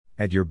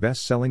At your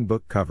best-selling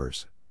book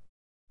covers.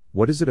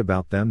 What is it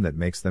about them that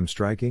makes them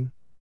striking?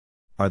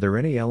 Are there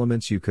any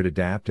elements you could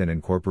adapt and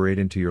incorporate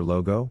into your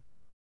logo?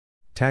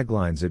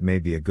 Taglines. It may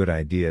be a good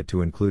idea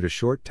to include a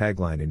short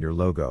tagline in your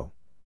logo.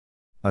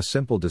 A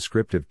simple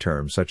descriptive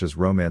term such as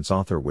romance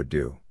author would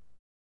do.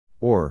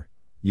 Or,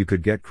 you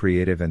could get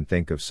creative and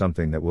think of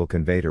something that will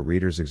convey to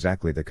readers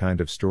exactly the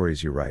kind of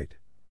stories you write.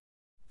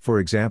 For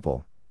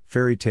example,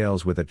 fairy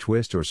tales with a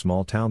twist or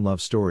small town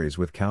love stories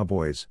with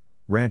cowboys,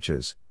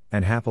 ranches,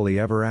 and happily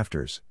ever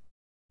afters.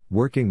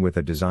 Working with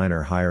a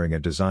designer. Hiring a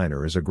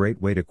designer is a great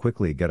way to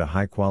quickly get a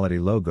high-quality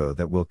logo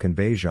that will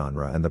convey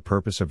genre and the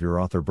purpose of your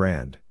author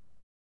brand.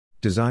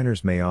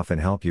 Designers may often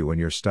help you when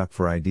you're stuck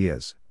for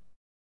ideas.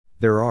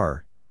 There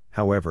are,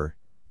 however,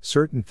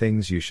 certain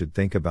things you should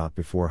think about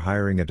before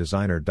hiring a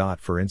designer.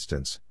 For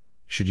instance,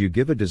 should you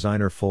give a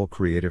designer full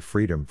creative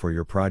freedom for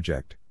your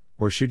project,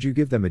 or should you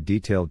give them a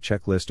detailed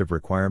checklist of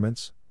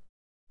requirements?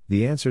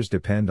 The answers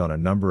depend on a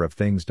number of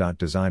things.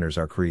 Designers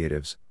are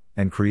creatives,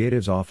 and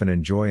creatives often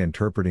enjoy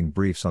interpreting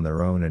briefs on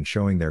their own and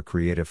showing their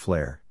creative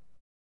flair.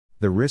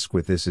 The risk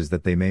with this is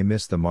that they may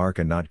miss the mark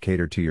and not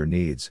cater to your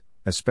needs,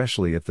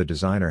 especially if the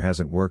designer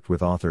hasn't worked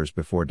with authors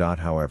before.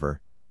 However,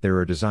 there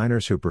are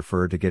designers who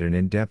prefer to get an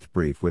in-depth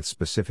brief with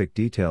specific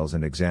details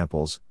and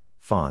examples,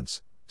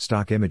 fonts,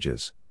 stock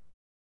images.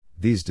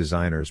 These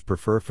designers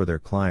prefer for their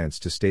clients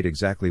to state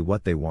exactly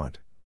what they want.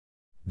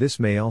 This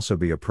may also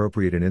be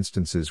appropriate in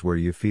instances where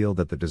you feel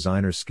that the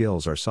designer's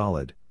skills are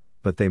solid,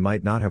 but they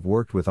might not have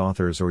worked with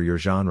authors or your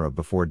genre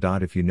before.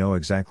 If you know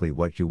exactly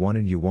what you want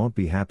and you won't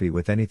be happy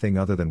with anything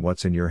other than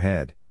what's in your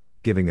head,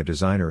 giving a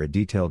designer a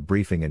detailed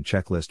briefing and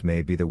checklist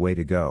may be the way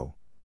to go.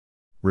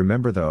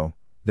 Remember though,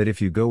 that if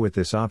you go with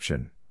this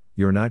option,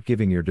 you're not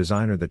giving your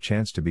designer the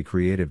chance to be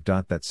creative.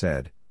 That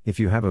said, if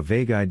you have a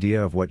vague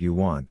idea of what you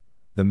want,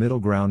 the middle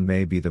ground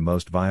may be the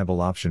most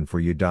viable option for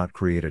you.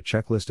 Create a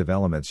checklist of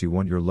elements you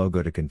want your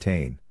logo to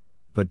contain,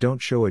 but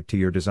don't show it to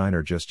your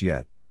designer just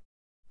yet.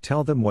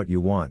 Tell them what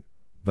you want,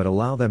 but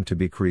allow them to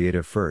be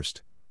creative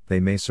first.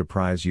 They may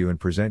surprise you and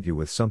present you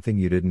with something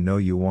you didn't know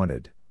you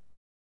wanted.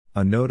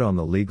 A note on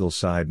the legal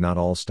side: not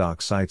all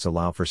stock sites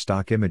allow for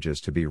stock images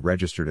to be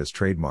registered as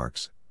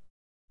trademarks.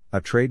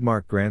 A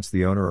trademark grants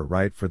the owner a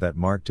right for that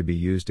mark to be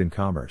used in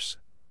commerce.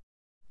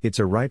 It's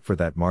a right for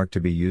that mark to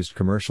be used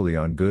commercially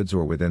on goods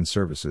or within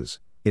services.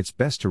 It's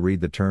best to read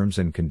the terms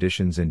and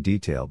conditions in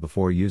detail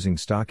before using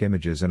stock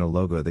images in a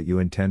logo that you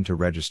intend to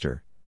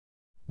register.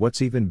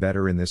 What's even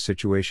better in this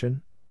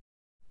situation?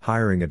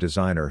 Hiring a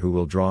designer who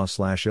will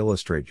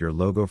draw/illustrate your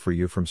logo for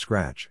you from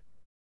scratch.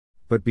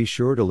 But be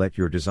sure to let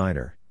your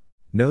designer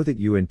know that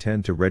you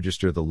intend to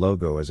register the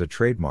logo as a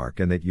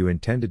trademark and that you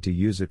intended to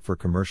use it for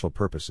commercial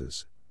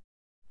purposes.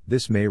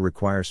 This may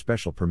require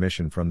special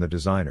permission from the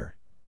designer.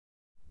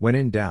 When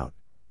in doubt,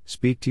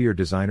 speak to your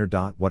designer.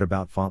 What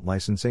about font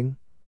licensing?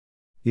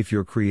 If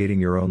you're creating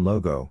your own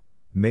logo,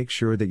 make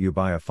sure that you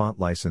buy a font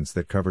license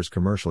that covers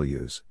commercial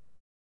use.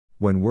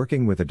 When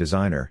working with a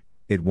designer,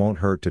 it won't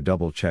hurt to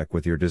double-check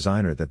with your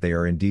designer that they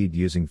are indeed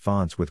using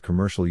fonts with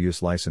commercial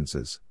use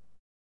licenses.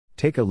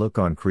 Take a look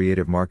on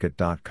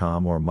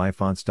creativemarket.com or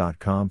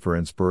myfonts.com for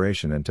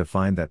inspiration and to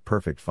find that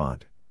perfect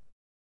font.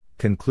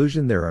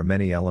 Conclusion: there are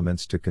many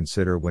elements to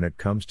consider when it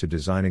comes to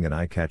designing an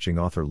eye-catching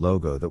author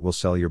logo that will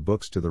sell your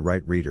books to the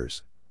right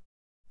readers.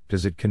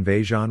 Does it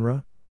convey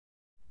genre?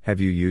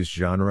 Have you used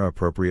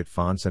genre-appropriate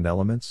fonts and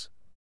elements?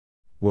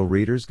 Will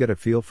readers get a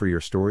feel for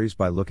your stories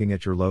by looking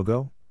at your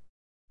logo?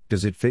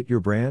 Does it fit your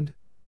brand?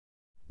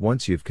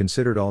 Once you've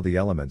considered all the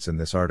elements in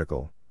this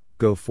article,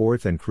 go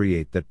forth and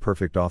create that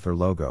perfect author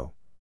logo.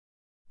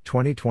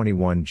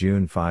 2021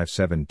 June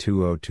 5/7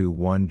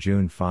 2021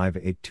 June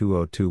 5/8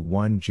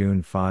 2021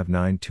 June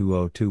 5/9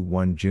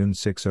 2021 June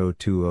 6/0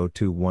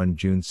 2021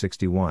 June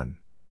 61.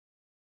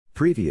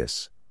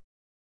 Previous.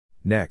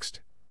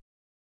 Next.